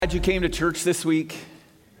Glad you came to church this week?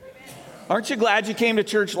 Aren't you glad you came to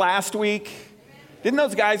church last week? Didn't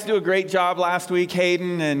those guys do a great job last week,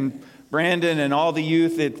 Hayden and Brandon and all the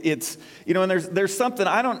youth? It's and there's something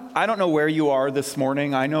I don't know where you are this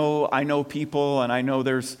morning. I know people, and I know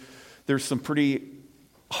there's some pretty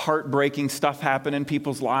heartbreaking stuff happen in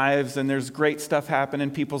people's lives, and there's great stuff happen in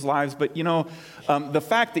people's lives. But the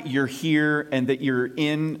fact that you're here and that you're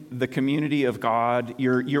in the community of God,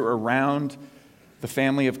 you're around the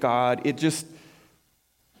family of God,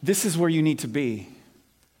 this is where you need to be.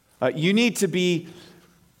 You need to be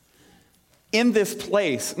in this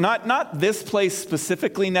place, not this place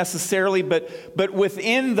specifically necessarily, but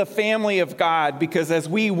within the family of God, because as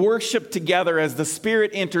we worship together, as the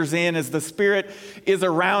Spirit enters in, as the Spirit is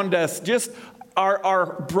around us, just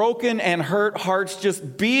our broken and hurt hearts,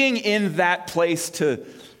 just being in that place to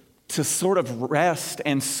sort of rest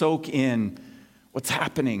and soak in what's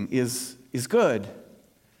happening is good.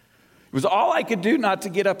 It was all I could do not to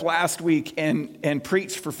get up last week and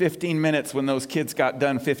preach for 15 minutes when those kids got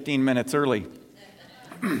done 15 minutes early.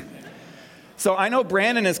 So I know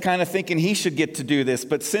Brandon is kind of thinking he should get to do this,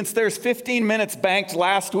 but since there's 15 minutes banked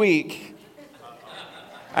last week,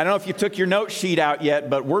 I don't know if you took your note sheet out yet,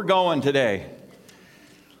 but we're going today.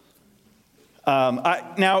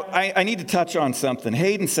 I need to touch on something.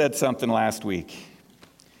 Hayden said something last week.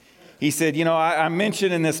 He said, I'm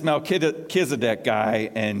mentioning this Melchizedek guy,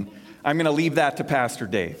 and I'm going to leave that to Pastor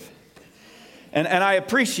Dave. And I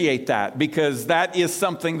appreciate that, because that is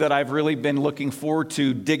something that I've really been looking forward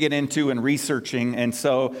to digging into and researching. And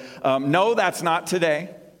so, no, that's not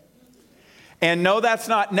today. And no, that's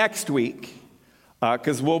not next week,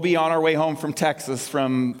 because we'll be on our way home from Texas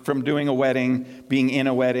from doing a wedding, being in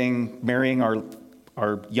a wedding, marrying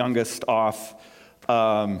our youngest off.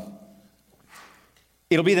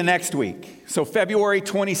 It'll be the next week. So February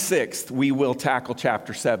 26th, we will tackle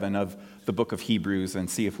chapter 7 of the book of Hebrews and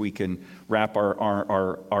see if we can wrap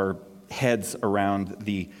our heads around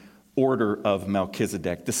the order of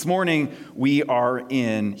Melchizedek. This morning, we are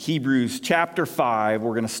in Hebrews chapter 5.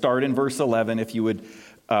 We're going to start in verse 11, if you would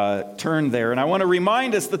turn there. And I want to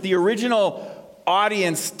remind us that the original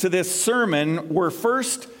audience to this sermon were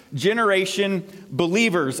first generation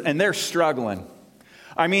believers, and they're struggling.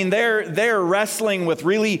 I mean, they're wrestling with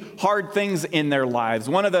really hard things in their lives.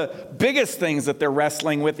 One of the biggest things that they're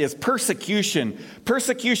wrestling with is persecution.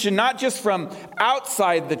 Persecution not just from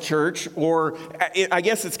outside the church, or I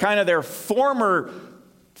guess it's kind of their former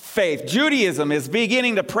faith. Judaism is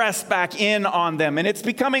beginning to press back in on them, and it's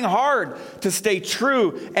becoming hard to stay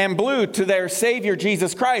true and blue to their Savior,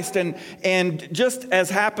 Jesus Christ. And just as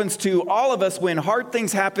happens to all of us when hard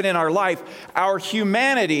things happen in our life, our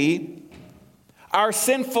humanity, our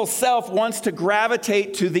sinful self, wants to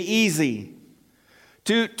gravitate to the easy,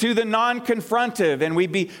 to the non-confrontive. And we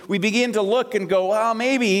begin to look and go, well,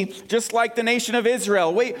 maybe just like the nation of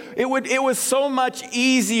Israel. Wait, it was so much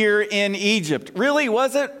easier in Egypt. Really,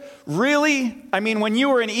 was it? Really? I mean, when you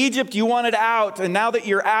were in Egypt, you wanted out. And now that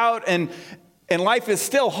you're out and life is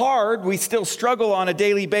still hard, we still struggle on a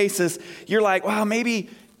daily basis. You're like, well, maybe,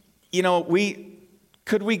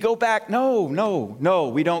 could we go back?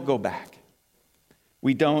 No, we don't go back.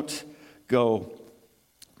 We don't go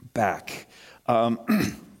back.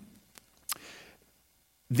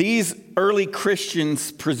 These early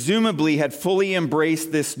Christians presumably had fully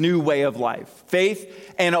embraced this new way of life,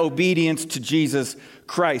 faith and obedience to Jesus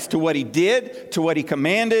Christ, to what he did, to what he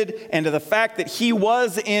commanded, and to the fact that he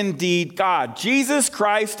was indeed God. Jesus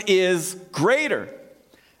Christ is greater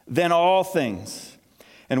than all things.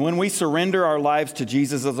 And when we surrender our lives to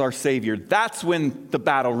Jesus as our Savior, that's when the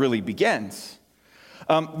battle really begins.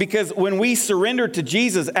 Because when we surrender to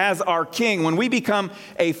Jesus as our King, when we become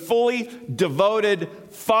a fully devoted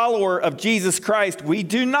follower of Jesus Christ, we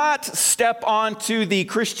do not step onto the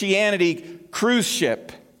Christianity cruise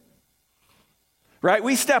ship, right?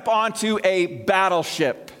 We step onto a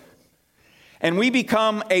battleship, and we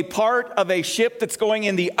become a part of a ship that's going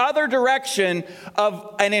in the other direction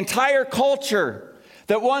of an entire culture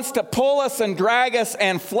that wants to pull us and drag us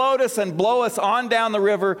and float us and blow us on down the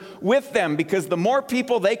river with them, because the more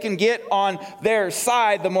people they can get on their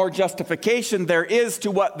side, the more justification there is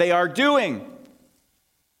to what they are doing.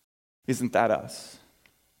 Isn't that us?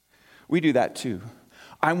 We do that too.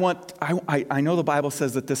 I know the Bible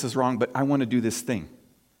says that this is wrong, but I want to do this thing.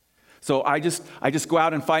 So I just go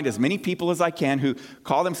out and find as many people as I can who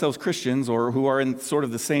call themselves Christians or who are in sort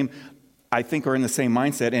of the same, I think, are in the same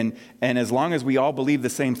mindset. And as long as we all believe the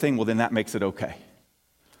same thing, well, then that makes it okay.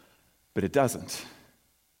 But it doesn't.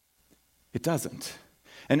 It doesn't.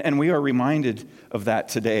 And we are reminded of that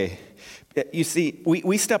today. You see,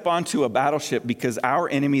 we step onto a battleship because our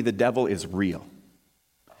enemy, the devil, is real.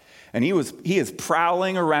 And he is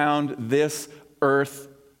prowling around this earth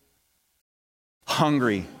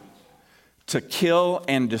hungry to kill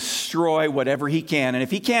and destroy whatever he can. And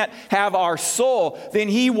if he can't have our soul, then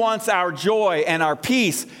he wants our joy and our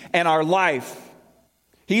peace and our life.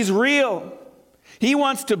 He's real. He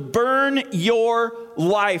wants to burn your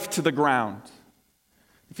life to the ground.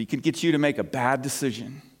 If he can get you to make a bad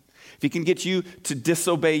decision, if he can get you to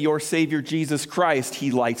disobey your Savior Jesus Christ,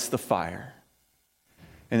 he lights the fire.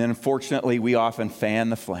 And then unfortunately, we often fan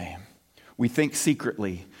the flame. We think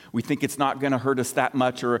secretly. We think it's not going to hurt us that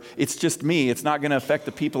much, or it's just me. It's not going to affect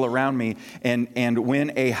the people around me. And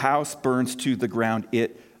when a house burns to the ground,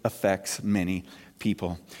 it affects many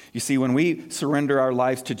people. You see, when we surrender our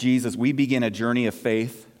lives to Jesus, we begin a journey of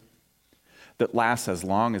faith that lasts as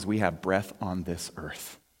long as we have breath on this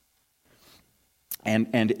earth. And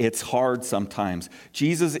it's hard sometimes.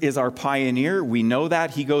 Jesus is our pioneer. We know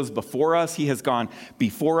that. He goes before us. He has gone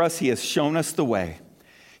before us. He has shown us the way.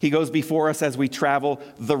 He goes before us as we travel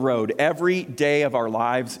the road. Every day of our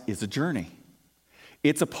lives is a journey.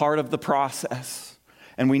 It's a part of the process.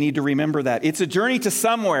 And we need to remember that. It's a journey to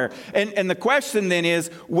somewhere. And the question then is,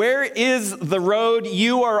 where is the road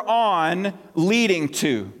you are on leading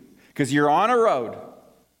to? Because you're on a road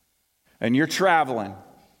and you're traveling.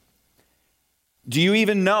 Do you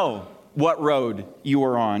even know what road you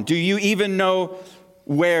are on? Do you even know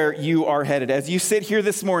where you are headed? As you sit here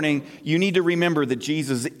this morning, you need to remember that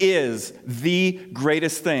Jesus is the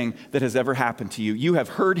greatest thing that has ever happened to you. You have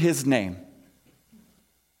heard his name.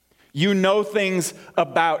 You know things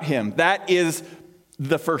about him. That is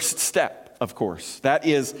the first step, of course. That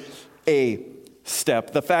is a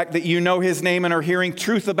step. The fact that you know his name and are hearing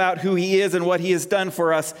truth about who he is and what he has done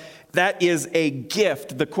for us, that is a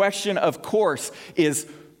gift. The question, of course, is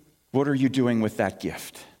what are you doing with that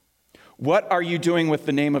gift? What are you doing with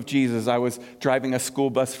the name of Jesus? I was driving a school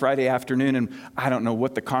bus Friday afternoon, and I don't know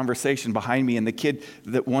what the conversation behind me, and the kid,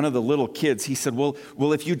 one of the little kids, he said, well,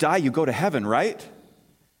 if you die, you go to heaven, right?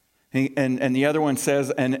 And the other one says,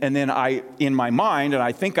 and then I, in my mind, and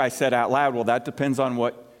I think I said out loud, well, that depends on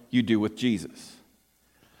what you do with Jesus.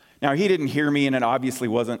 Now, he didn't hear me, and it obviously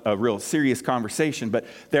wasn't a real serious conversation, but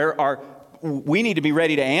we need to be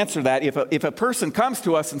ready to answer that. If a person comes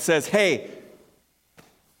to us and says, hey,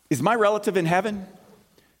 is my relative in heaven?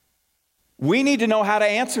 We need to know how to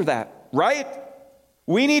answer that, right?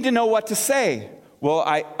 We need to know what to say. Well,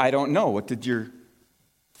 I don't know. What did your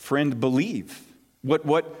friend believe?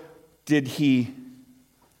 What did he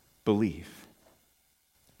believe?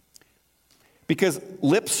 Because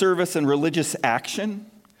lip service and religious action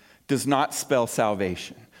does not spell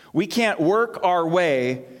salvation. We can't work our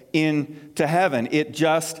way into heaven. It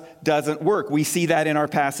just doesn't work. We see that in our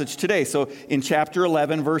passage today. So in chapter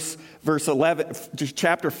 11, verse 11,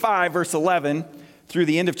 chapter 5, verse 11, through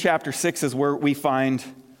the end of chapter 6 is where we find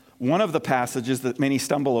one of the passages that many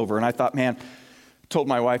stumble over. And I thought, man, told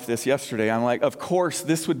my wife this yesterday. I'm like, of course,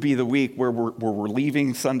 this would be the week where we're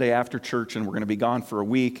leaving Sunday after church and we're going to be gone for a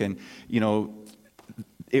week. And,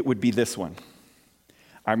 it would be this one.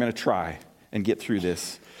 I'm going to try and get through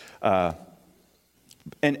this.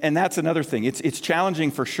 And that's another thing. It's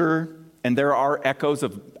challenging for sure, and there are echoes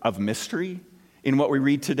of mystery in what we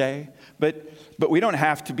read today. But we don't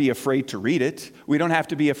have to be afraid to read it. We don't have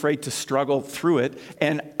to be afraid to struggle through it.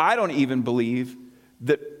 And I don't even believe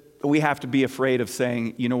that we have to be afraid of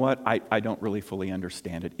saying, you know what, I don't really fully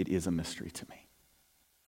understand it. It is a mystery to me.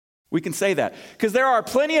 We can say that because there are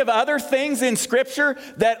plenty of other things in Scripture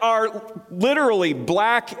that are literally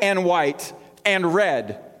black and white and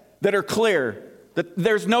red, that are clear, that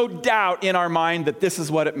there's no doubt in our mind that this is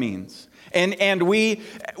what it means. And we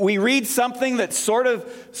read something that sort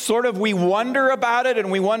of we wonder about it, and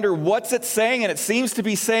we wonder what's it saying, and it seems to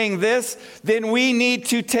be saying this. Then we need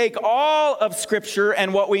to take all of Scripture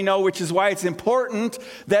and what we know, which is why it's important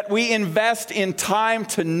that we invest in time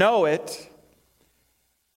to know it.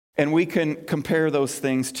 And we can compare those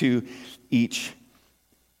things to each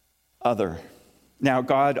other. Now,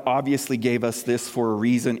 God obviously gave us this for a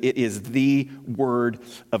reason. It is the Word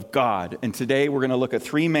of God. And today we're going to look at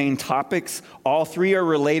three main topics. All three are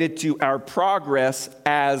related to our progress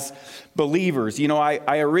as believers.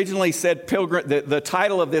 I originally said the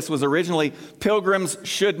title of this was originally Pilgrims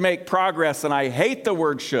Should Make Progress, and I hate the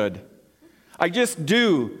word should. I just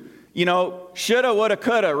do. Shoulda, woulda,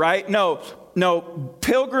 coulda, right? No,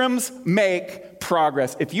 pilgrims make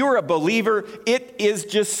progress. If you're a believer, it is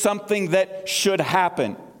just something that should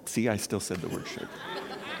happen. See, I still said the word should.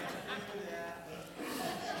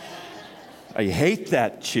 I hate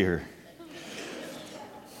that cheer.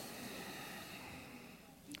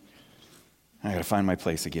 I got to find my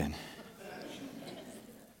place again.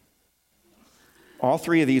 All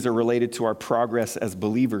three of these are related to our progress as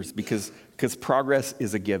believers because progress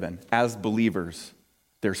is a given. As believers,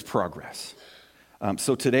 there's progress.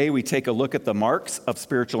 So today we take a look at the marks of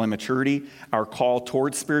spiritual immaturity, our call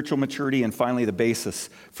towards spiritual maturity, and finally the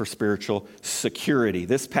basis for spiritual security.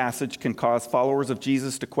 This passage can cause followers of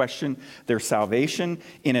Jesus to question their salvation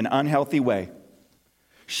in an unhealthy way.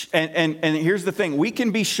 And here's the thing, we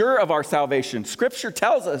can be sure of our salvation. Scripture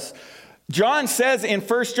tells us, John says in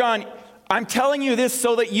 1 John, I'm telling you this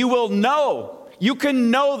so that you will know. You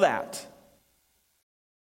can know that.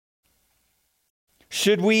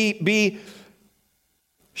 Should we be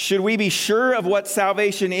sure of what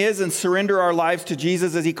salvation is and surrender our lives to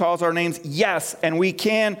Jesus as he calls our names? Yes, and we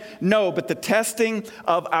can know. But the testing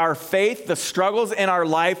of our faith, the struggles in our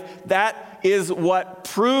life, that is what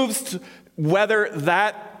proves whether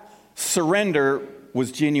that surrender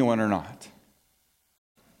was genuine or not.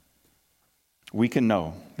 We can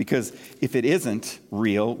know. Because if it isn't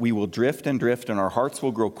real, we will drift and drift, and our hearts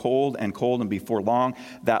will grow cold, and before long,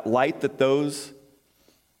 that light that those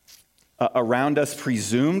around us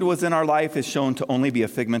presumed was in our life is shown to only be a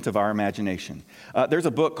figment of our imagination. There's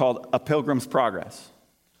a book called A Pilgrim's Progress.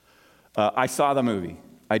 I saw the movie.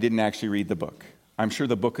 I didn't actually read the book. I'm sure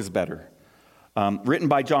the book is better. Written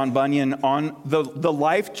by John Bunyan on the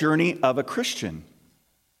life journey of a Christian.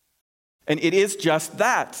 And it is just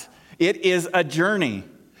that. It is a journey.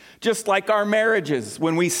 Just like our marriages,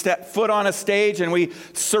 when we step foot on a stage and we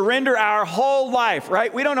surrender our whole life,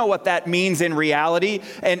 right? We don't know what that means in reality.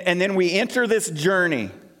 And then we enter this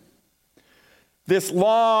journey. This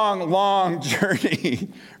long, long journey,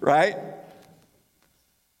 right?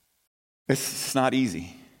 It's not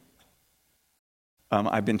easy.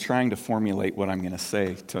 I've been trying to formulate what I'm going to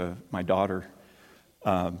say to my daughter.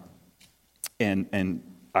 And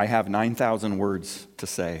I have 9,000 words to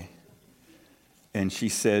say. And she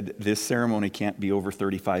said, this ceremony can't be over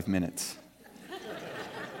 35 minutes.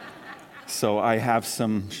 So I have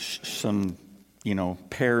some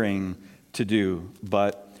pairing to do.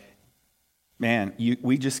 But, man,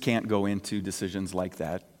 we just can't go into decisions like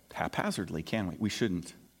that haphazardly, can we? We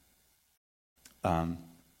shouldn't. No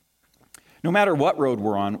matter what road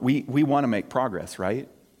we're on, we want to make progress, right?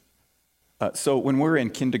 So when we're in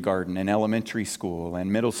kindergarten and elementary school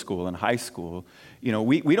and middle school and high school,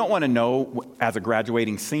 we don't want to know as a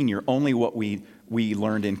graduating senior only what we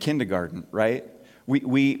learned in kindergarten, right?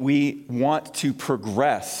 We want to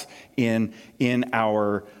progress in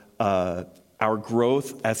our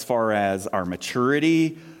growth as far as our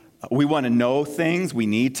maturity. We want to know things. We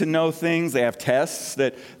need to know things. They have tests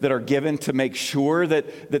that are given to make sure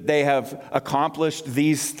that they have accomplished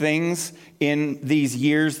these things in these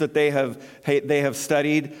years that they have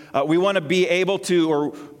studied. We want to be able to,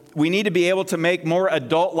 or we need to be able to make more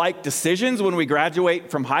adult-like decisions when we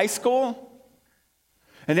graduate from high school.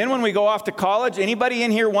 And then when we go off to college, anybody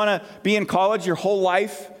in here want to be in college your whole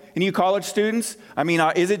life? Any you college students? I mean,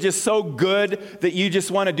 is it just so good that you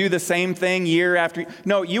just want to do the same thing year after?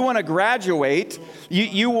 No, you want to graduate.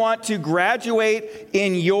 You want to graduate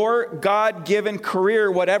in your God-given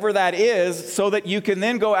career, whatever that is, so that you can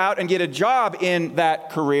then go out and get a job in that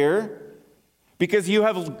career because you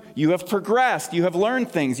have progressed, you have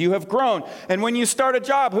learned things, you have grown. And when you start a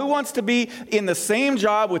job, who wants to be in the same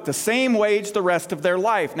job with the same wage the rest of their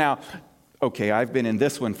life? Now, okay, I've been in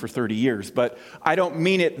this one for 30 years, but I don't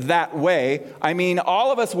mean it that way. I mean,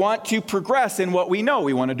 all of us want to progress in what we know.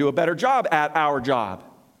 We want to do a better job at our job.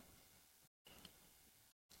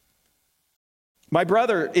 My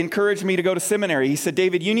brother encouraged me to go to seminary. He said,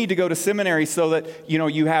 David, you need to go to seminary so that,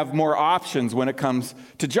 you have more options when it comes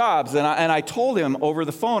to jobs. And I told him over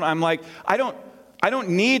the phone, I'm like, I don't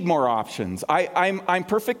need more options. I'm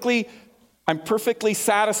perfectly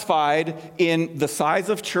satisfied in the size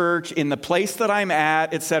of church, in the place that I'm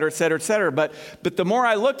at, et cetera, et cetera, et cetera. But the more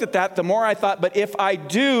I looked at that, the more I thought, but if I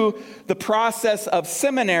do the process of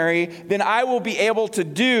seminary, then I will be able to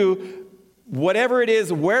do whatever it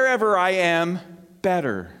is, wherever I am,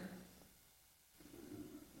 better.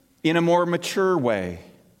 In a more mature way,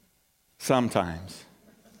 sometimes.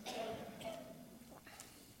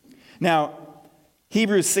 Now,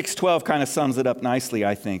 Hebrews 6:12 kind of sums it up nicely,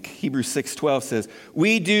 I think. Hebrews 6:12 says,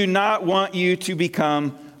 we do not want you to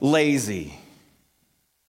become lazy.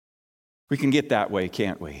 We can get that way,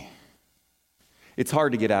 can't we? It's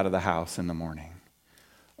hard to get out of the house in the morning.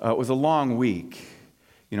 It was a long week.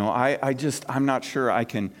 I'm not sure I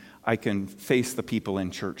can face the people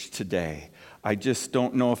in church today. I just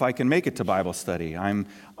don't know if I can make it to Bible study. I'm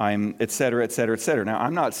et cetera, et cetera, et cetera. Now,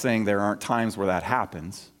 I'm not saying there aren't times where that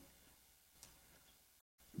happens.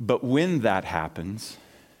 But when that happens,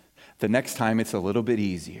 the next time it's a little bit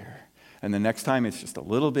easier. And the next time it's just a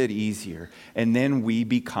little bit easier. And then we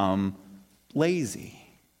become lazy.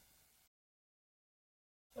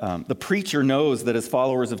 The preacher knows that as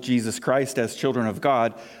followers of Jesus Christ, as children of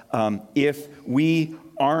God, if we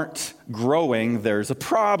aren't growing, there's a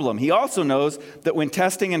problem. He also knows that when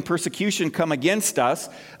testing and persecution come against us,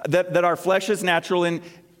 that our flesh's natural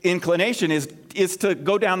inclination is to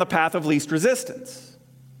go down the path of least resistance.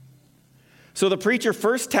 So the preacher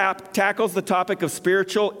first tackles the topic of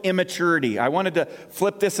spiritual immaturity. I wanted to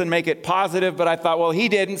flip this and make it positive, but I thought, well, he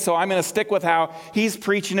didn't, so I'm going to stick with how he's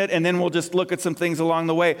preaching it, and then we'll just look at some things along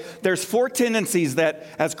the way. There's 4 tendencies that,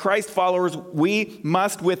 as Christ followers, we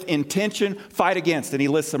must, with intention, fight against, and he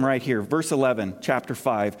lists them right here. Verse 11, chapter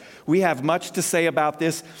 5. We have much to say about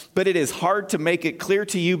this, but it is hard to make it clear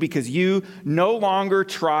to you because you no longer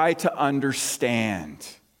try to understand.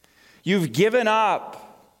 You've given up.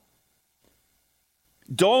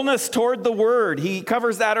 Dullness toward the word, he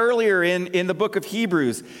covers that earlier in the book of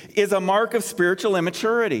Hebrews, is a mark of spiritual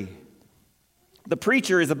immaturity. The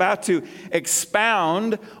preacher is about to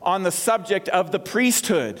expound on the subject of the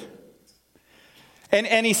priesthood.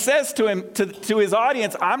 And he says to his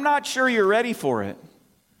audience, I'm not sure you're ready for it.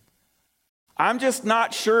 I'm just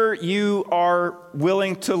not sure you are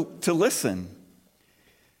willing to listen.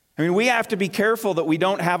 I mean, we have to be careful that we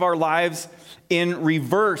don't have our lives in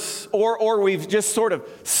reverse, or we've just sort of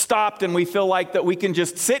stopped and we feel like that we can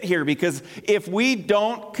just sit here, because if we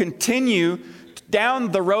don't continue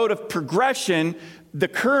down the road of progression, the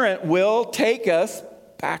current will take us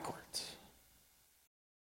backwards.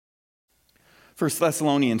 1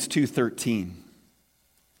 Thessalonians 2:13.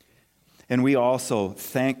 And we also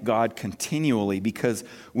thank God continually because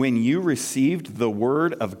when you received the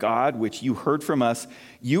word of God, which you heard from us,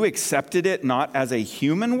 you accepted it not as a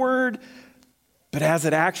human word, but as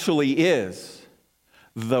it actually is,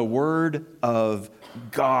 the word of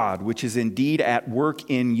God, which is indeed at work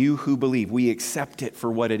in you who believe. We accept it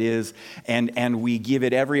for what it is, and we give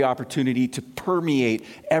it every opportunity to permeate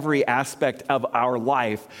every aspect of our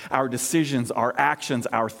life, our decisions, our actions,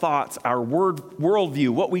 our thoughts, our worldview,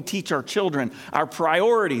 what we teach our children, our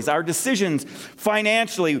priorities, our decisions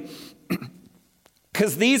financially,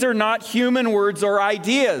 because these are not human words or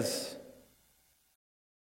ideas.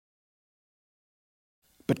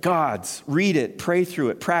 But God's. Read it, pray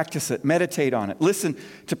through it, practice it, meditate on it. Listen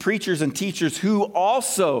to preachers and teachers who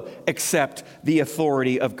also accept the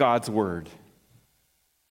authority of God's word.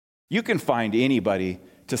 You can find anybody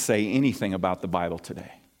to say anything about the Bible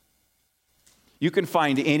today. You can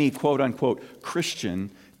find any quote-unquote Christian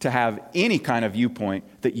to have any kind of viewpoint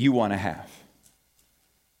that you want to have.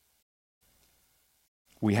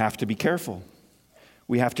 We have to be careful.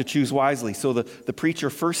 We have to choose wisely. So the preacher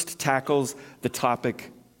first tackles the topic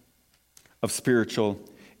of spiritual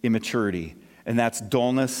immaturity, and that's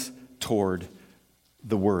dullness toward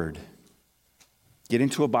the word. Get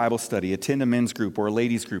into a Bible study, attend a men's group or a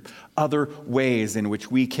ladies' group, other ways in which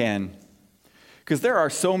we can. Because there are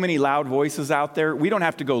so many loud voices out there, we don't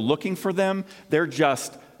have to go looking for them. They're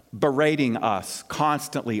just berating us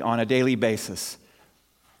constantly on a daily basis.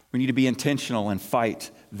 We need to be intentional and fight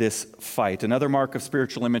this fight. Another mark of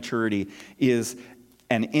spiritual immaturity is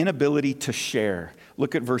an inability to share.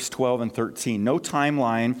 Look at verse 12 and 13. No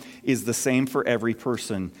timeline is the same for every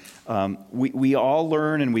person. We all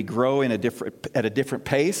learn and we grow at a different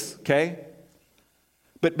pace, okay?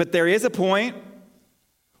 But there is a point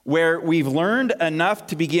where we've learned enough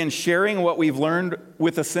to begin sharing what we've learned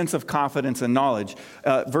with a sense of confidence and knowledge.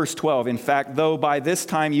 Verse 12, in fact, though by this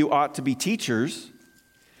time you ought to be teachers,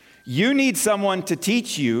 you need someone to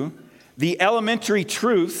teach you the elementary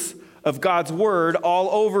truths of God's word all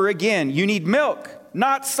over again. You need milk,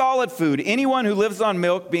 not solid food. Anyone who lives on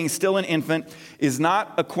milk, being still an infant, is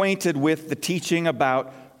not acquainted with the teaching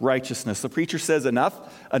about righteousness. The preacher says enough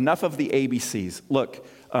of the ABCs. Look,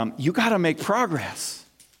 you got to make progress.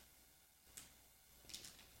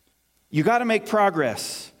 You got to make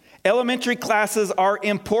progress. Elementary classes are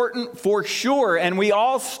important for sure, and we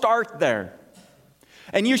all start there.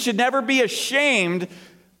 And you should never be ashamed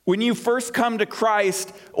when you first come to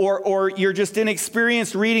Christ or you're just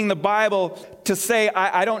inexperienced reading the Bible to say,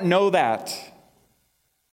 I don't know that.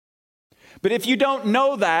 But if you don't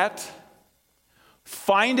know that,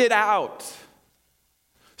 find it out.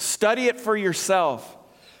 Study it for yourself.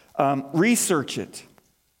 Research it.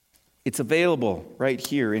 It's available right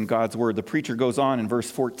here in God's word. The preacher goes on in verse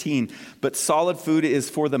 14, but solid food is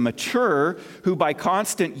for the mature who by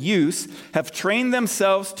constant use have trained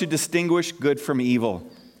themselves to distinguish good from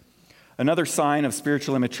evil. Another sign of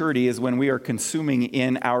spiritual immaturity is when we are consuming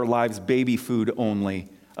in our lives baby food only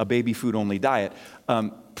a baby food only diet.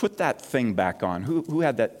 Put that thing back on. Who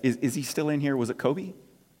had that? Is he still in here? Was it Kobe?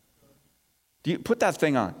 Do you put that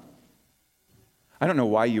thing on? I don't know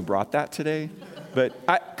why you brought that today, but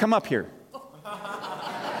come up here.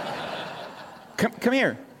 Come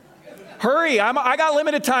here. Hurry, I got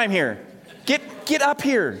limited time here. Get up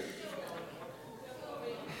here.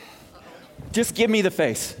 Just give me the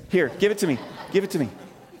face. Here, give it to me. Give it to me.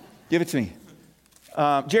 Give it to me.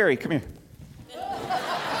 Jerry, come here.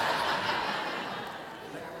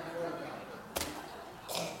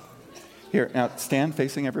 Here, now stand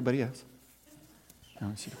facing everybody else. I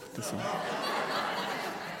want you to put this on.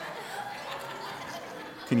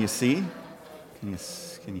 Can you see? Can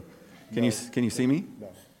you see me? No.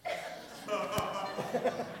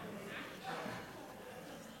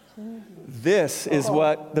 This is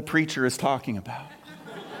what the preacher is talking about.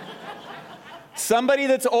 Somebody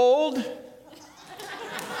that's old.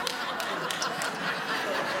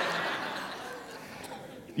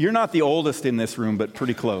 You're not the oldest in this room, but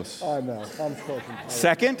pretty close. No, I'm close.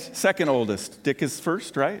 Second oldest. Dick is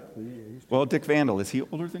first, right? Well, Dick Vandal, is he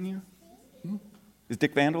older than you? Is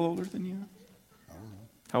Dick Vandal older than you? I don't know.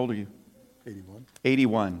 How old are you? 81.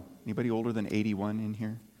 81. Anybody older than 81 in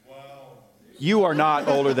here? Wow. You are not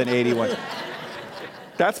older than 81.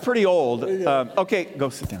 That's pretty old. Okay, go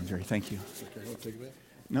sit down, Jerry. Thank you. Okay, I'll take that.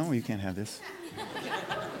 No, you can't have this.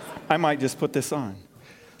 I might just put this on.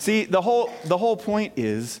 See, the whole point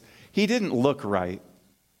is he didn't look right.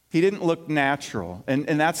 He didn't look natural. And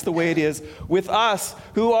that's the way it is with us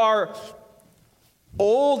who are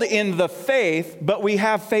old in the faith, but we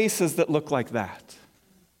have faces that look like that.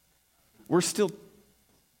 We're still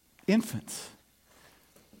infants.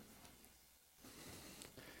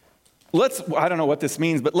 I don't know what this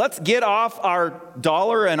means, but let's get off our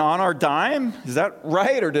dollar and on our dime. Is that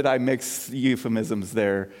right? Or did I mix euphemisms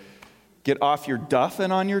there? Get off your duff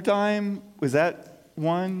and on your dime? Was that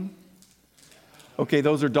one? Okay,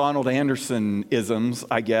 those are Donald Anderson isms,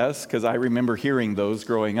 I guess, because I remember hearing those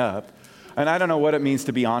growing up. And I don't know what it means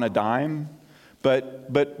to be on a dime, but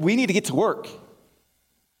we need to get to work.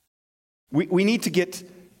 We need to get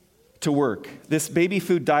to work. This baby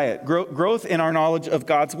food diet, growth in our knowledge of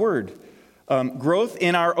God's word, growth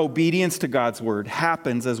in our obedience to God's word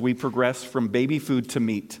happens as we progress from baby food to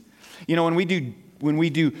meat. You know, when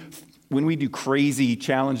we do crazy,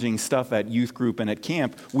 challenging stuff at youth group and at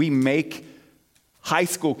camp, we make high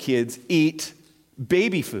school kids eat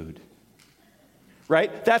baby food.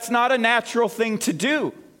 Right? That's not a natural thing to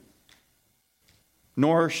do.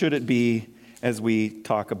 Nor should it be as we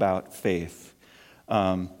talk about faith.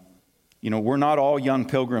 We're not all young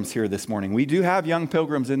pilgrims here this morning. We do have young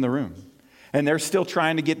pilgrims in the room. And they're still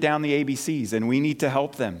trying to get down the ABCs, and we need to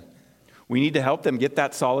help them. We need to help them get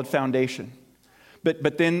that solid foundation.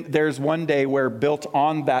 But then there's one day where built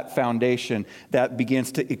on that foundation, that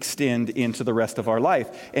begins to extend into the rest of our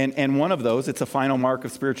life. And one of those, it's a final mark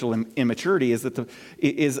of spiritual immaturity, is that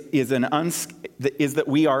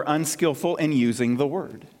we are unskillful in using the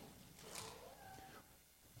word.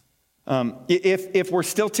 If we're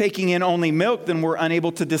still taking in only milk, then we're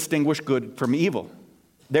unable to distinguish good from evil.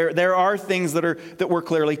 There are things that we're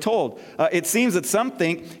clearly told. It seems that some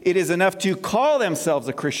think it is enough to call themselves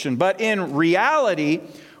a Christian, but in reality,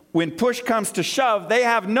 when push comes to shove, they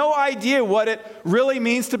have no idea what it really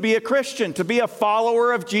means to be a Christian, to be a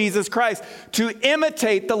follower of Jesus Christ, to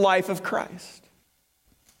imitate the life of Christ.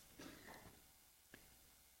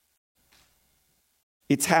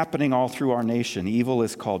 It's happening all through our nation. Evil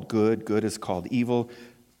is called good, good is called evil.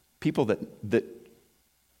 People that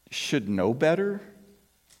should know better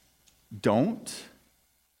don't.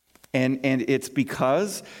 And it's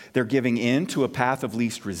because they're giving in to a path of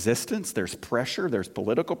least resistance. There's pressure, there's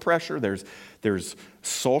political pressure, there's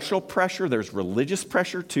social pressure, there's religious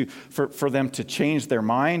pressure for them to change their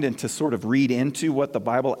mind and to sort of read into what the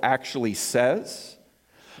Bible actually says.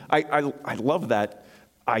 I love that.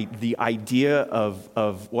 The idea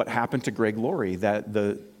of what happened to Greg Laurie, that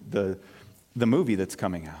the movie that's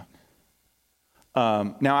coming out.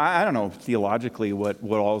 Now, I don't know theologically what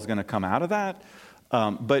all is going to come out of that,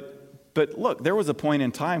 but look, there was a point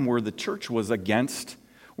in time where the church was against,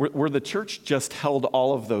 where the church just held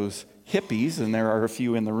all of those hippies, and there are a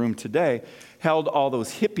few in the room today, held all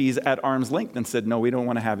those hippies at arm's length and said, no, we don't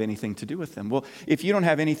want to have anything to do with them. Well, if you don't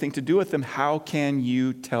have anything to do with them, how can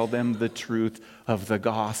you tell them the truth of the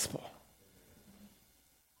gospel?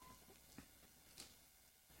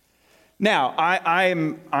 Now,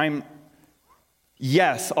 I'm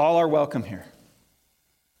yes, all are welcome here.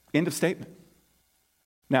 End of statement.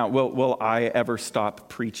 Now, will I ever stop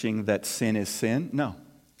preaching that sin is sin? No,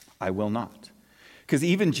 I will not. Because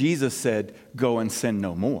even Jesus said, go and sin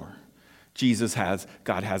no more.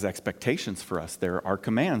 God has expectations for us. There are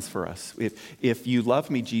commands for us. If you love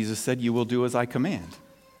me, Jesus said, you will do as I command.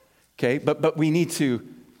 Okay, but we need to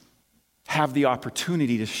have the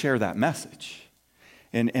opportunity to share that message.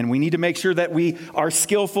 And we need to make sure that we are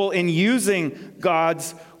skillful in using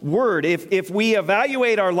God's word. If we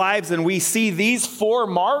evaluate our lives and we see these 4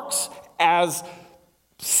 marks as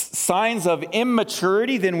signs of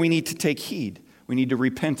immaturity, then we need to take heed. We need to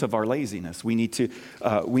repent of our laziness. We need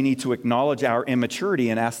to acknowledge our immaturity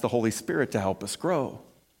and ask the Holy Spirit to help us grow.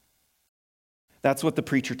 That's what the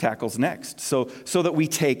preacher tackles next. So that we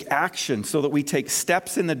take action, so that we take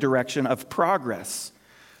steps in the direction of progress,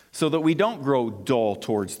 so that we don't grow dull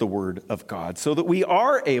towards the word of God, so that we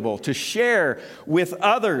are able to share with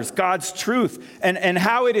others God's truth and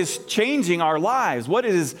how it is changing our lives, what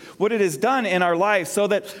it has done in our lives, so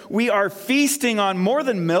that we are feasting on more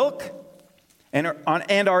than milk and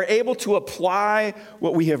are able to apply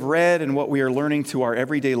what we have read and what we are learning to our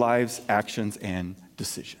everyday lives, actions, and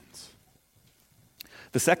decisions.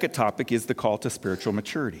 The second topic is the call to spiritual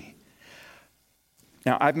maturity.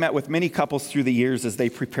 Now, I've met with many couples through the years as they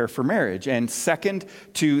prepare for marriage, and second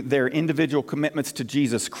to their individual commitments to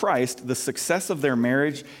Jesus Christ, the success of their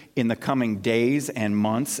marriage in the coming days and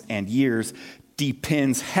months and years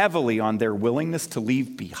depends heavily on their willingness to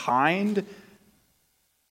leave behind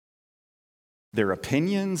their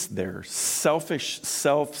opinions, their selfish,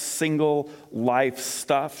 single life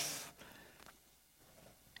stuff,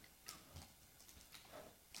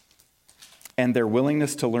 and their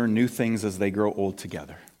willingness to learn new things as they grow old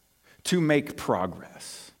together, to make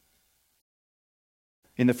progress.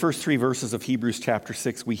 In the first 3 verses of Hebrews chapter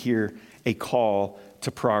 6, we hear a call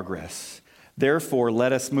to progress. Therefore,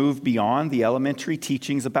 let us move beyond the elementary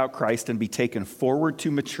teachings about Christ and be taken forward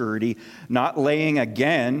to maturity, not laying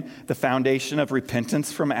again the foundation of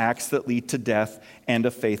repentance from acts that lead to death and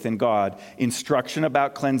of faith in God, instruction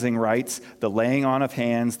about cleansing rites, the laying on of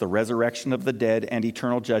hands, the resurrection of the dead, and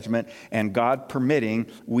eternal judgment, and God permitting,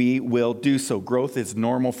 we will do so. Growth is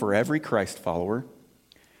normal for every Christ follower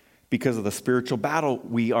because of the spiritual battle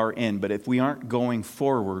we are in. But if we aren't going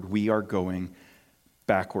forward, we are going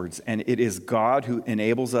backwards. And it is God who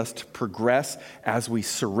enables us to progress as we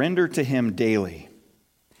surrender to Him daily,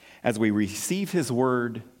 as we receive His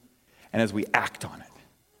word, and as we act on it.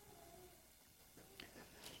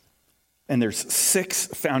 And there's 6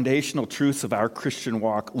 foundational truths of our Christian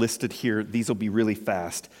walk listed here. These will be really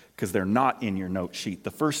fast because they're not in your note sheet.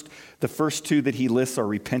 The first 2 that he lists are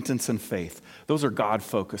repentance and faith. Those are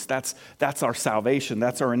God-focused. That's our salvation.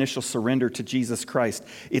 That's our initial surrender to Jesus Christ.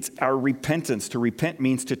 It's our repentance. To repent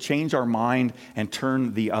means to change our mind and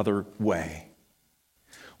turn the other way.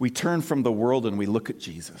 We turn from the world and we look at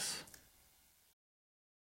Jesus.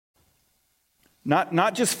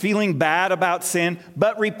 Not just feeling bad about sin,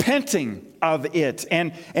 but repenting of it.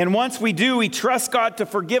 And once we do, we trust God to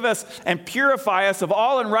forgive us and purify us of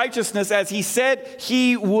all unrighteousness as He said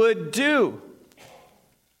He would do.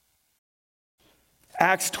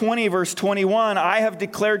 Acts 20, verse 21, I have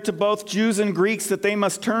declared to both Jews and Greeks that they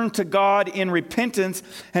must turn to God in repentance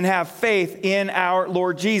and have faith in our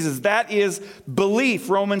Lord Jesus. That is belief.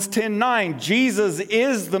 Romans 10:9, Jesus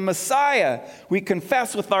is the Messiah. We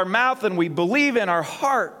confess with our mouth and we believe in our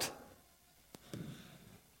heart.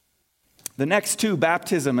 The next 2,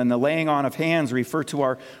 baptism and the laying on of hands, refer to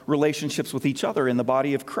our relationships with each other in the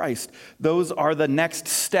body of Christ. Those are the next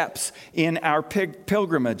steps in our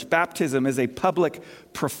pilgrimage. Baptism is a public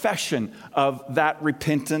profession of that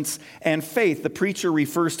repentance and faith. The preacher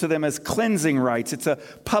refers to them as cleansing rites. It's a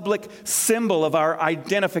public symbol of our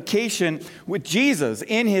identification with Jesus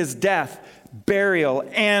in His death, burial,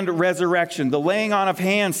 and resurrection. The laying on of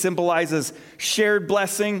hands symbolizes shared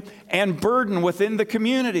blessing and burden within the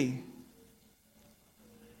community.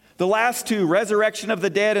 The last 2, resurrection of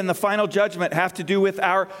the dead and the final judgment, have to do with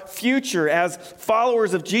our future as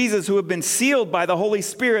followers of Jesus who have been sealed by the Holy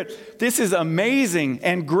Spirit. This is amazing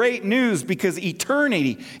and great news because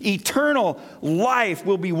eternal life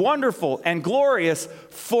will be wonderful and glorious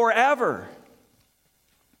forever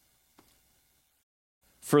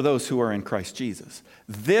for those who are in Christ Jesus.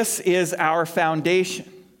 This is our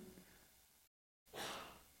foundation.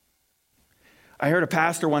 I heard a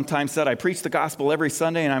pastor one time said, I preach the gospel every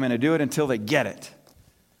Sunday and I'm going to do it until they get it.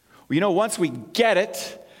 Well, once we get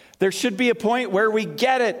it, there should be a point where we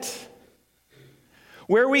get it.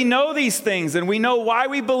 Where we know these things and we know why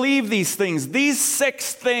we believe these things. These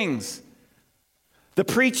 6 things, the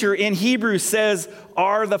preacher in Hebrews says,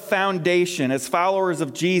 are the foundation as followers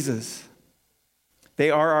of Jesus. They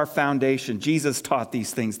are our foundation. Jesus taught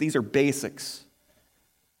these things. These are basics.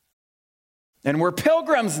 And we're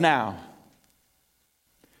pilgrims now,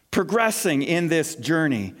 progressing in this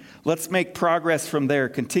journey. Let's make progress from there.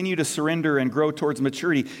 Continue to surrender and grow towards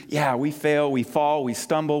maturity. Yeah, we fail, we fall, we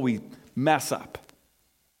stumble, we mess up.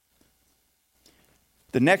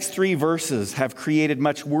 The next 3 verses have created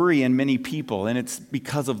much worry in many people, and it's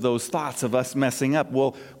because of those thoughts of us messing up.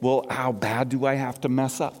 Well, how bad do I have to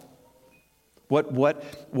mess up?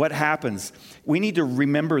 What happens? We need to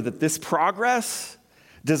remember that this progress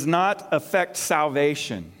does not affect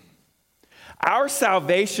salvation. Our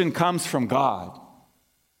salvation comes from God.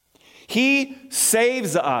 He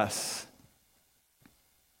saves us,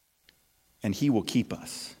 and He will keep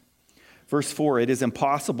us. Verse 4, it is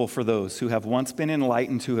impossible for those who have once been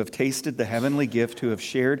enlightened, who have tasted the heavenly gift, who have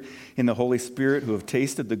shared in the Holy Spirit, who have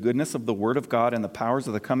tasted the goodness of the Word of God and the powers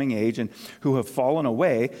of the coming age, and who have fallen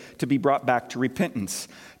away, to be brought back to repentance.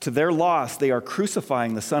 To their loss, they are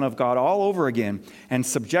crucifying the Son of God all over again and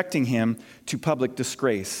subjecting Him to public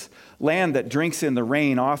disgrace. Land that drinks in the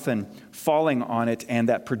rain, often falling on it, and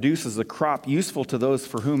that produces a crop useful to those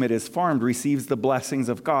for whom it is farmed, receives the blessings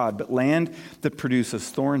of God. But land that produces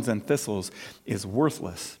thorns and thistles is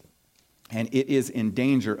worthless, and it is in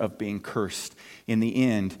danger of being cursed. In the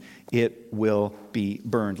end, it will be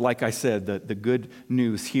burned. Like I said, the good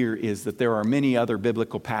news here is that there are many other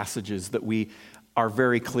biblical passages that we are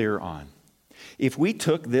very clear on. If we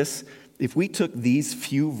took these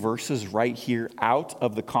few verses right here out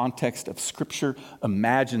of the context of Scripture,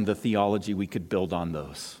 imagine the theology we could build on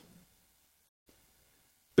those.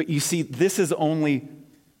 But you see, this is only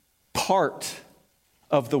part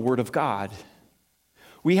of the Word of God.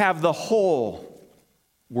 We have the whole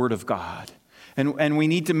Word of God. And we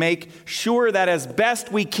need to make sure that as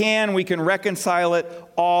best we can reconcile it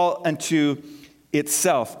all unto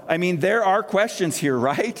itself. I mean, there are questions here,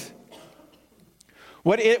 right?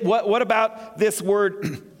 What about this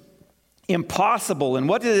word impossible? And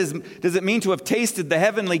what does it mean to have tasted the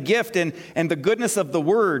heavenly gift and the goodness of the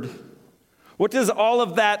Word? What does all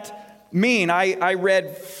of that mean? I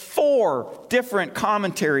read 4 different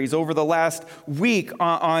commentaries over the last week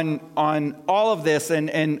on all of this.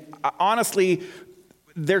 And honestly,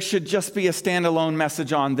 there should just be a standalone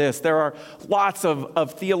message on this. There are lots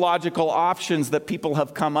of theological options that people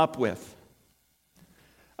have come up with.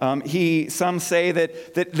 Some say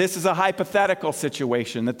that this is a hypothetical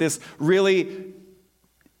situation, that this really,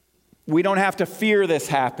 we don't have to fear this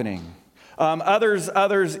happening. Others,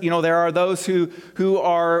 there are those who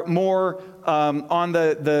are more on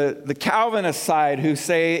the Calvinist side, who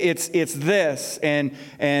say it's this, and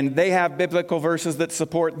they have biblical verses that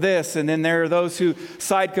support this. And then there are those who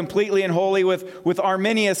side completely and wholly with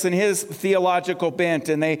Arminius and his theological bent,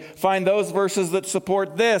 and they find those verses that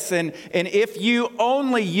support this. And if you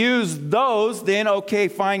only use those, then okay,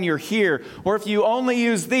 fine, you're here. Or if you only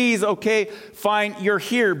use these, okay, fine, you're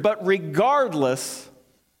here. But regardless,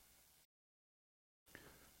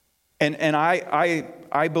 and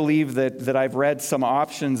I believe that I've read some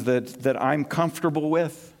options that I'm comfortable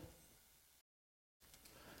with.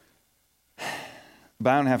 But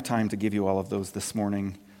I don't have time to give you all of those this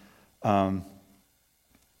morning. But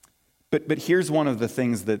here's one of the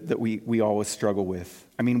things that we always struggle with.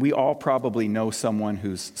 I mean, we all probably know someone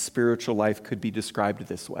whose spiritual life could be described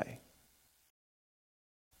this way.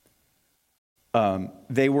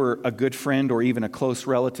 They were a good friend or even a close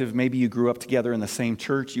relative. Maybe you grew up together in the same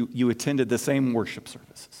church. You attended the same worship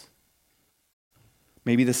services.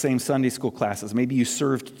 Maybe the same Sunday school classes. Maybe you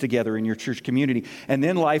served together in your church community. And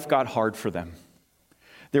then life got hard for them.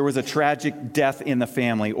 There was a tragic death in the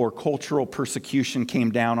family, or cultural persecution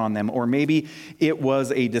came down on them, or maybe it was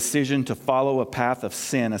a decision to follow a path of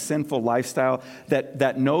sin, a sinful lifestyle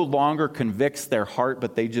that no longer convicts their heart,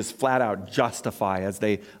 but they just flat out justify as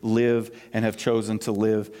they live and have chosen to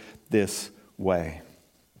live this way.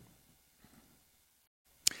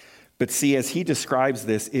 But see, as he describes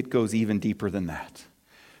this, it goes even deeper than that.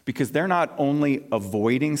 Because they're not only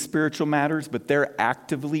avoiding spiritual matters, but they're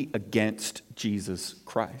actively against Jesus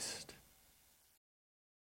Christ.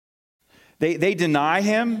 They deny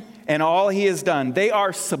him and all he has done. They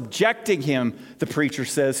are subjecting him, the preacher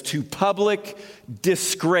says, to public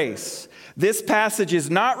disgrace. This passage is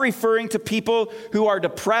not referring to people who are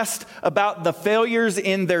depressed about the failures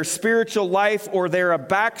in their spiritual life, or they're a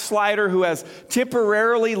backslider who has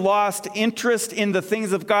temporarily lost interest in the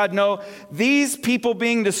things of God. No, these people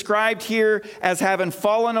being described here as having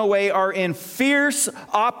fallen away are in fierce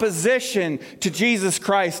opposition to Jesus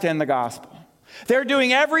Christ and the gospel. They're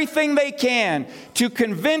doing everything they can to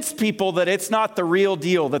convince people that it's not the real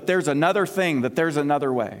deal, that there's another thing, that there's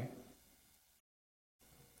another way.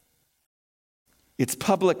 It's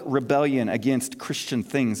public rebellion against Christian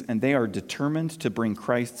things, and they are determined to bring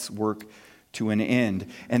Christ's work to an end.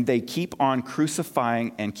 And they keep on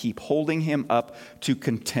crucifying and keep holding him up to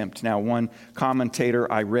contempt. Now, one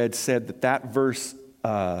commentator I read said that verse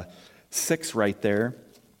 6 right there,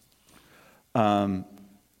 that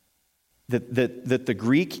the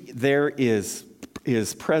Greek there is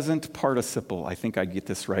present participle. I think I get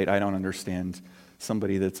this right. I don't understand.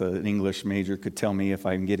 Somebody that's an English major could tell me if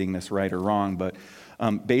I'm getting this right or wrong. But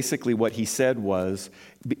basically what he said was,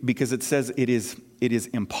 because it says it is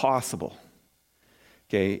impossible.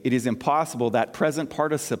 Okay, it is impossible, that present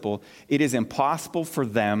participle, it is impossible for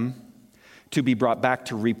them to be brought back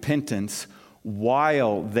to repentance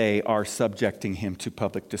while they are subjecting him to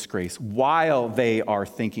public disgrace, while they are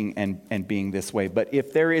thinking and being this way. But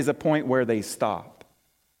if there is a point where they stop,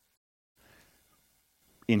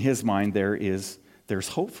 in his mind there's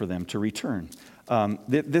hope for them to return.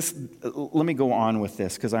 Let me go on with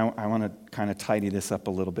this because I want to kind of tidy this up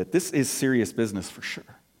a little bit. This is serious business for sure.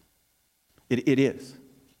 It is.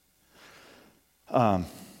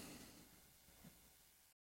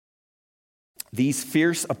 These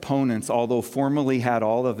fierce opponents, although formerly had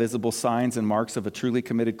all the visible signs and marks of a truly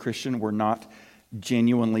committed Christian, were not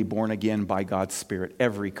genuinely born again by God's Spirit.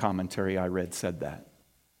 Every commentary I read said that.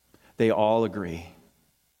 They all agree.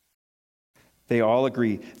 They all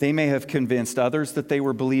agree. They may have convinced others that they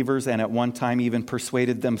were believers and at one time even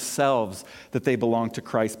persuaded themselves that they belonged to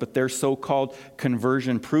Christ, but their so-called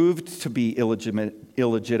conversion proved to be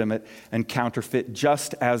illegitimate and counterfeit,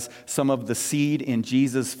 just as some of the seed in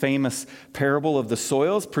Jesus' famous parable of the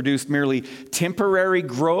soils produced merely temporary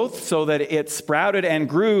growth so that it sprouted and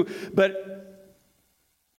grew, but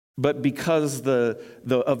because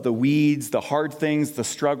of the weeds, the hard things, the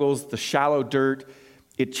struggles, the shallow dirt,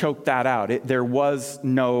 it choked that out. There was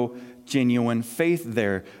no genuine faith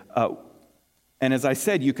there. And as I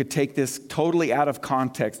said, you could take this totally out of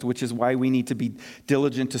context, which is why we need to be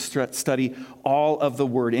diligent to study all of the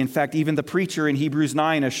Word. In fact, even the preacher in Hebrews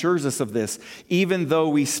 9 assures us of this. Even though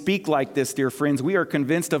we speak like this, dear friends, we are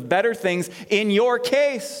convinced of better things in your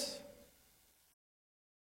case.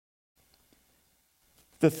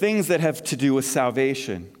 The things that have to do with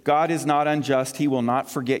salvation. God is not unjust. He will not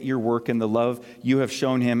forget your work and the love you have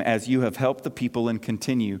shown him as you have helped the people and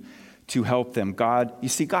continue to help them. God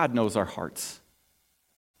knows our hearts.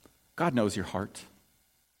 God knows your heart.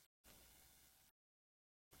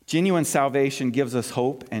 Genuine salvation gives us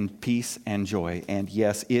hope and peace and joy. And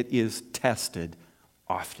yes, it is tested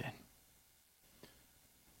often.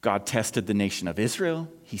 God tested the nation of Israel.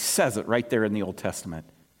 He says it right there in the Old Testament.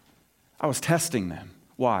 I was testing them.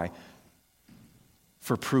 Why?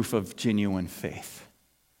 For proof of genuine faith.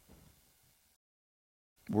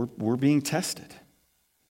 We're being tested.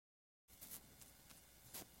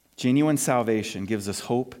 Genuine salvation gives us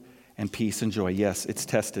hope and peace and joy. Yes, it's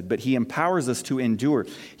tested, but he empowers us to endure.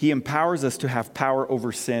 He empowers us to have power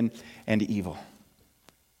over sin and evil.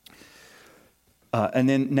 And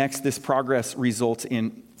then next, this progress results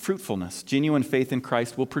in fruitfulness. Genuine faith in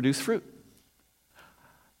Christ will produce fruit.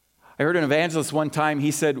 I heard an evangelist one time, he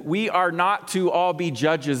said, we are not to all be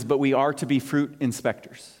judges, but we are to be fruit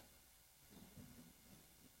inspectors.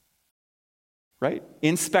 Right?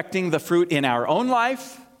 Inspecting the fruit in our own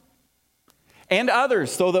life and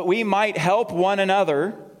others so that we might help one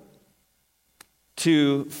another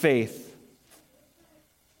to faith.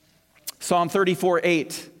 Psalm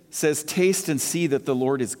 34:8 says, taste and see that the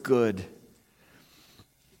Lord is good.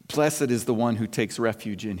 Blessed is the one who takes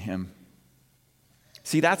refuge in him.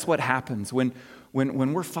 See, that's what happens when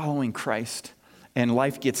we're following Christ and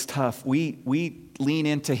life gets tough. We lean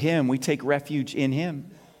into him. We take refuge in him.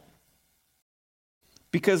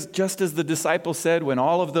 Because just as the disciples said,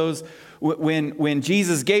 when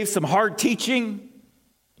Jesus gave some hard teaching,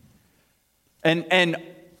 and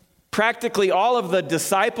practically all of the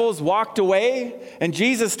disciples walked away, and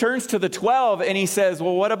Jesus turns to the 12 and he says,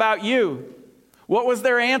 well, what about you? What was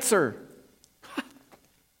their answer?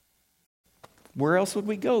 Where else would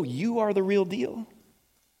we go? You are the real deal.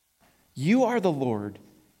 You are the Lord.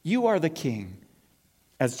 You are the King.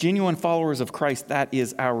 As genuine followers of Christ, that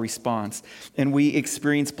is our response. And we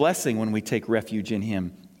experience blessing when we take refuge in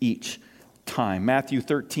him each time. Matthew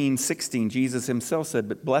 13:16, Jesus himself said,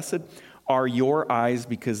 but blessed are your eyes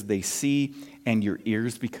because they see and your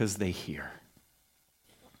ears because they hear.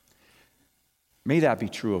 May that be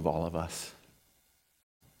true of all of us.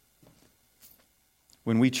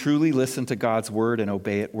 When we truly listen to God's word and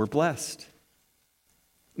obey it, we're blessed.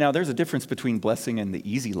 Now, there's a difference between blessing and the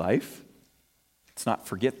easy life. Let's not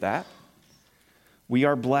forget that. We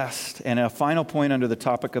are blessed. And a final point under the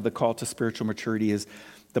topic of the call to spiritual maturity is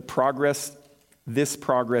the progress This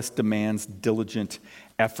progress demands diligent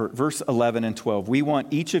effort. Verse 11 and 12. We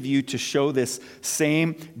want each of you to show this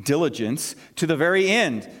same diligence to the very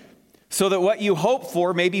end, so that what you hope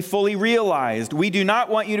for may be fully realized. We do not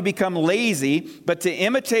want you to become lazy, but to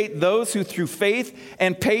imitate those who through faith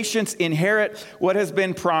and patience inherit what has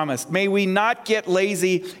been promised. May we not get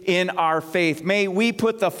lazy in our faith. May we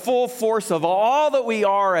put the full force of all that we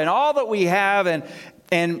are and all that we have and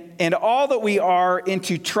all that we are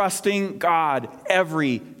into trusting God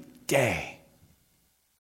every day.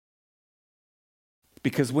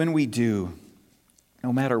 Because when we do,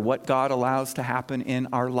 no matter what God allows to happen in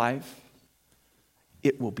our life,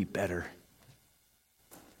 it will be better.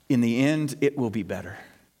 In the end, it will be better.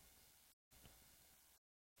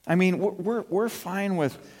 I mean, we're fine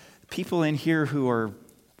with people in here who are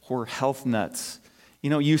health nuts. You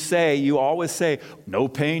know, you always say, no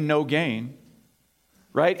pain, no gain.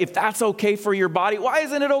 Right? If that's okay for your body, why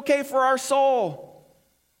isn't it okay for our soul?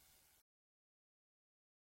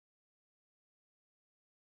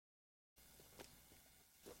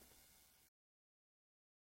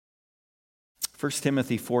 1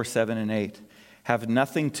 Timothy 4, 7, and 8 have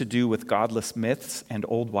nothing to do with godless myths and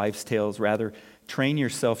old wives' tales. Rather, train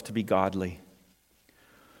yourself to be godly.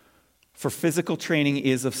 For physical training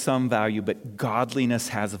is of some value, but godliness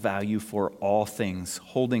has value for all things,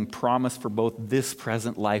 holding promise for both this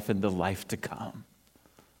present life and the life to come.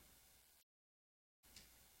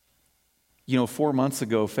 You know, 4 months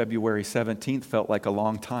ago, February 17th felt like a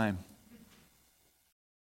long time.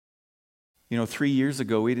 You know, 3 years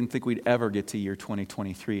ago, we didn't think we'd ever get to year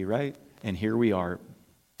 2023, right? And here we are.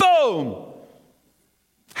 Boom!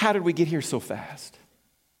 How did we get here so fast?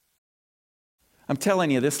 I'm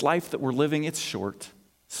telling you, this life that we're living, it's short.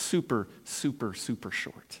 Super, super, super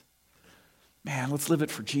short. Man, let's live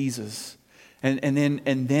it for Jesus. And then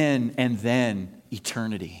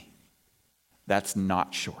eternity. That's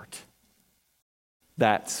not short.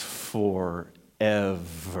 That's forever.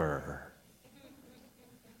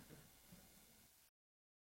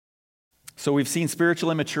 So we've seen spiritual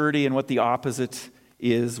immaturity and what the opposite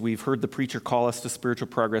is. We've heard the preacher call us to spiritual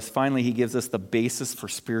progress. Finally, he gives us the basis for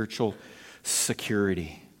spiritual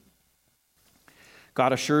security.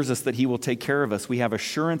 God assures us that he will take care of us. We have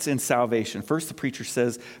assurance in salvation. First, the preacher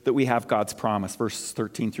says that we have God's promise, verses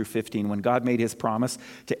 13 through 15. When God made his promise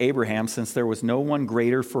to Abraham, since there was no one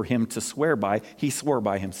greater for him to swear by, he swore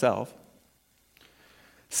by himself,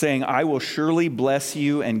 saying, I will surely bless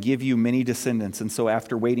you and give you many descendants. And so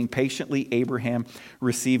after waiting patiently, Abraham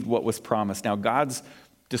received what was promised. Now, God's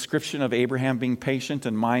description of Abraham being patient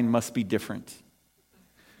and mine must be different.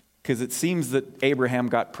 Because it seems that Abraham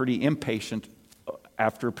got pretty impatient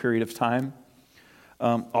after a period of time.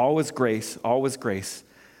 All was grace, all was grace.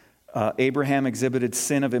 Abraham exhibited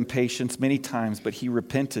sin of impatience many times, but he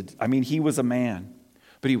repented. I mean, he was a man,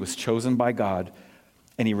 but he was chosen by God.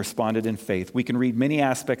 And he responded in faith. We can read many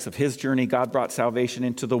aspects of his journey. God brought salvation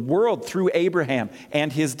into the world through Abraham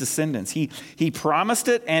and his descendants. He promised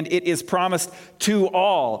it, and it is promised to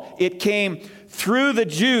all. It came through the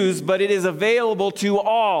Jews, but it is available to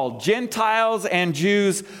all, Gentiles and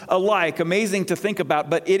Jews alike. Amazing to think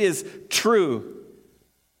about, but it is true.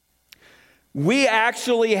 We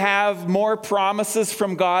actually have more promises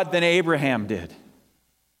from God than Abraham did.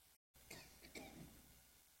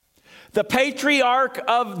 The patriarch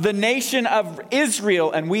of the nation of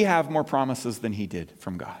Israel, and we have more promises than he did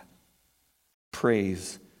from God.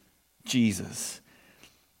 Praise Jesus.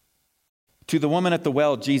 To the woman at the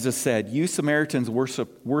well, Jesus said, you Samaritans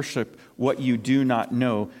worship what you do not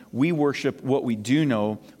know. We worship what we do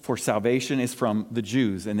know, for salvation is from the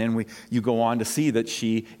Jews. And then you go on to see that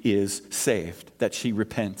she is saved, that she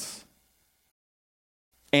repents.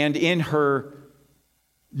 And in her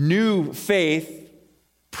new faith,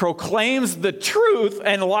 proclaims the truth,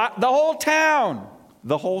 and the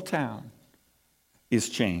whole town is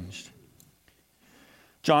changed.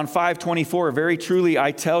 John 5:24, very truly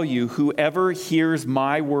I tell you, whoever hears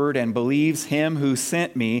my word and believes him who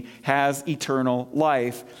sent me has eternal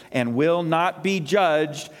life and will not be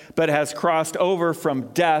judged, but has crossed over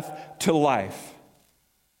from death to life.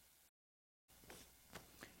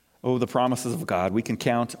 Oh, the promises of God, we can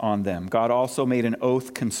count on them. God also made an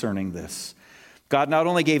oath concerning this. God not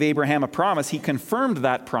only gave Abraham a promise, he confirmed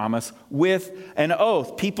that promise with an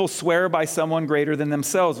oath. People swear by someone greater than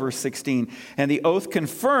themselves, verse 16. And the oath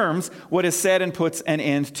confirms what is said and puts an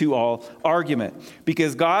end to all argument.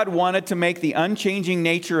 Because God wanted to make the unchanging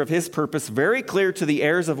nature of his purpose very clear to the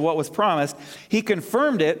heirs of what was promised, he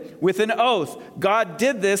confirmed it with an oath. God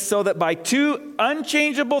did this so that by two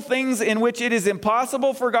unchangeable things in which it is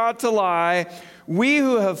impossible for God to lie, we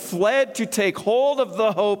who have fled to take hold of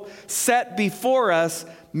the hope set before us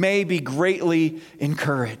may be greatly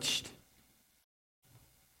encouraged.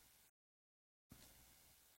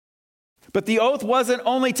 But the oath wasn't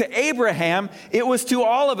only to Abraham, it was to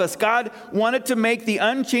all of us. God wanted to make the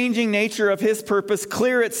unchanging nature of his purpose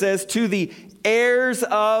clear, it says, to the heirs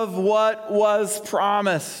of what was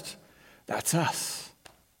promised. That's us.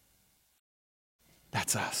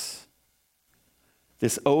 That's us.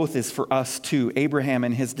 This oath is for us too. Abraham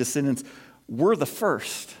and his descendants were the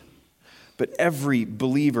first, but every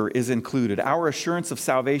believer is included. Our assurance of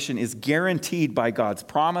salvation is guaranteed by God's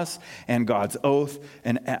promise and God's oath.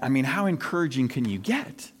 And I mean, how encouraging can you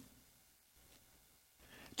get?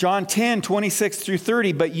 John 10, 26 through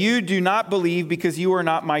 30, but you do not believe because you are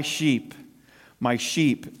not my sheep. My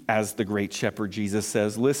sheep, as the great shepherd Jesus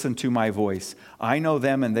says, listen to my voice. I know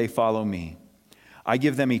them and they follow me. I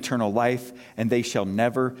give them eternal life, and they shall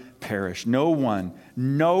never perish. No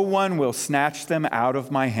one will snatch them out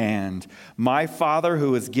of my hand. My Father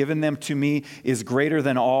who has given them to me is greater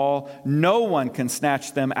than all. No one can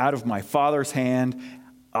snatch them out of my Father's hand.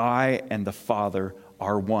 I and the Father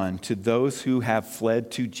are one. To those who have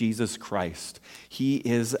fled to Jesus Christ, he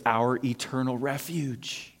is our eternal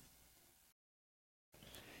refuge.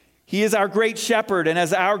 He is our great shepherd, and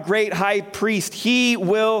as our great high priest, he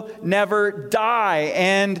will never die,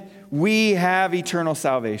 and we have eternal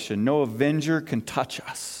salvation. No avenger can touch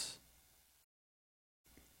us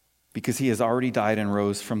because he has already died and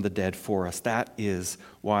rose from the dead for us. That is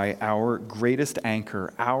why our greatest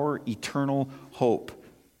anchor, our eternal hope,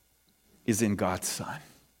 is in God's Son,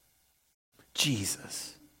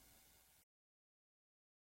 Jesus.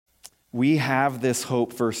 We have this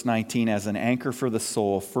hope, verse 19, as an anchor for the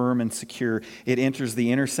soul, firm and secure. It enters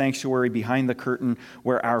the inner sanctuary behind the curtain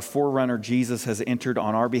where our forerunner Jesus has entered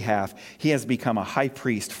on our behalf. He has become a high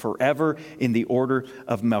priest forever in the order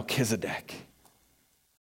of Melchizedek.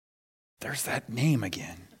 There's that name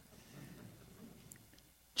again.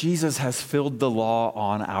 Jesus has filled the law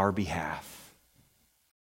on our behalf.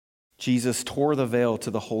 Jesus tore the veil to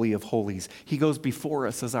the Holy of Holies. He goes before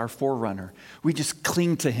us as our forerunner. We just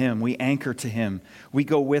cling to him. We anchor to him. We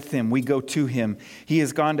go with him. We go to him. He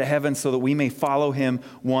has gone to heaven so that we may follow him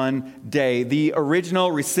one day. The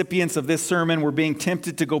original recipients of this sermon were being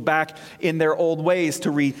tempted to go back in their old ways,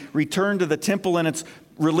 to return to the temple and its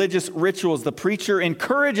religious rituals. The preacher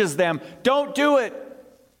encourages them, don't do it.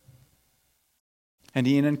 And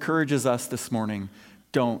he encourages us this morning,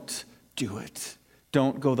 don't do it.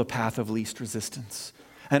 Don't go the path of least resistance.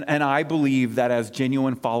 And I believe that as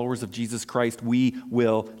genuine followers of Jesus Christ, we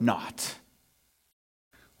will not.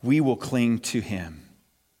 We will cling to him.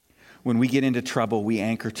 When we get into trouble, we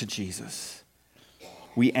anchor to Jesus.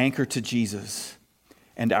 We anchor to Jesus,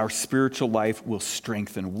 and our spiritual life will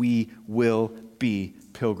strengthen. We will be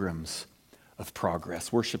pilgrims of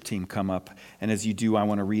progress. Worship team, come up. And as you do, I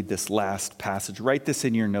want to read this last passage. Write this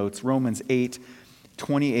in your notes, Romans 8,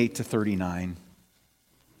 28 to 39.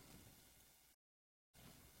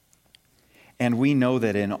 And we know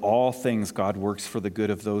that in all things God works for the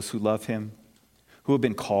good of those who love him, who have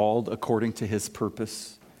been called according to his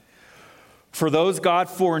purpose. For those God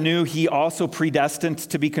foreknew, he also predestined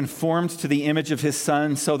to be conformed to the image of his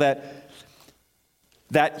Son, so that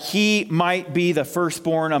he might be the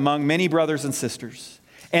firstborn among many brothers and sisters.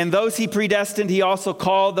 And those he predestined, he also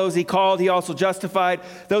called. Those he called, he also justified.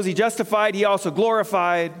 Those he justified, he also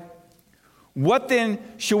glorified. What then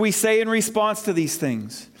shall we say in response to these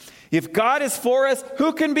things? If God is for us,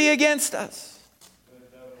 who can be against us?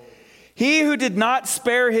 He who did not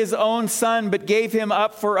spare his own Son, but gave him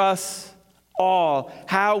up for us all,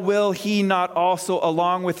 how will he not also,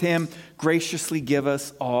 along with him, graciously give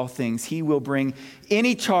us all things? He will bring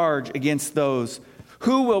any charge against those.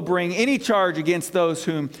 Who will bring any charge against those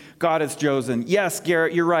whom God has chosen? Yes,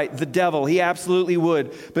 Garrett, you're right. The devil, he absolutely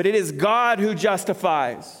would. But it is God who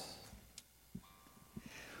justifies.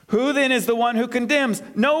 Who then is the one who condemns?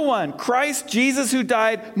 No one. Christ Jesus, who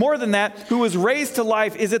died, more than that, who was raised to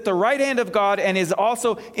life, is at the right hand of God and is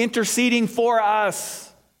also interceding for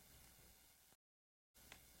us.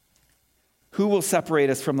 Who will separate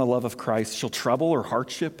us from the love of Christ? Shall trouble or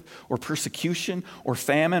hardship or persecution or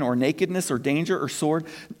famine or nakedness or danger or sword?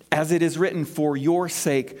 As it is written, for your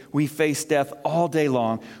sake we face death all day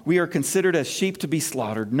long. We are considered as sheep to be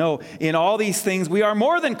slaughtered. No, in all these things we are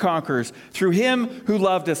more than conquerors through him who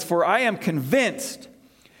loved us. For I am convinced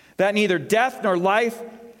that neither death nor life,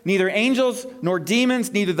 neither angels nor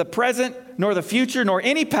demons, neither the present nor the future, nor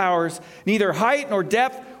any powers, neither height nor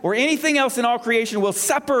depth or anything else in all creation will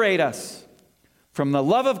separate us from the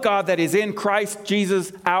love of God that is in Christ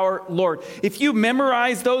Jesus our Lord. If you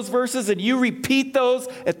memorize those verses and you repeat those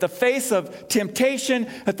at the face of temptation,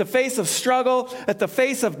 at the face of struggle, at the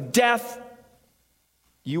face of death,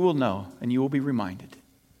 you will know and you will be reminded.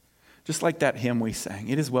 Just like that hymn we sang,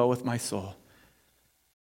 "It is well with my soul."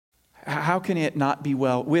 How can it not be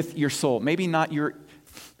well with your soul? Maybe your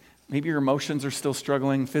emotions are still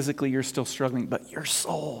struggling, physically you're still struggling, but your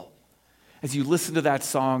soul. As you listen to that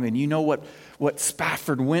song and you know what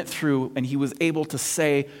Spafford went through, and he was able to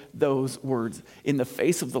say those words, "In the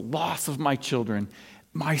face of the loss of my children,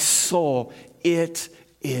 my soul, it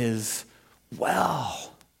is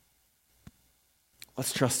well."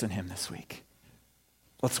 Let's trust in him this week.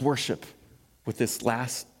 Let's worship with this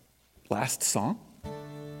last song.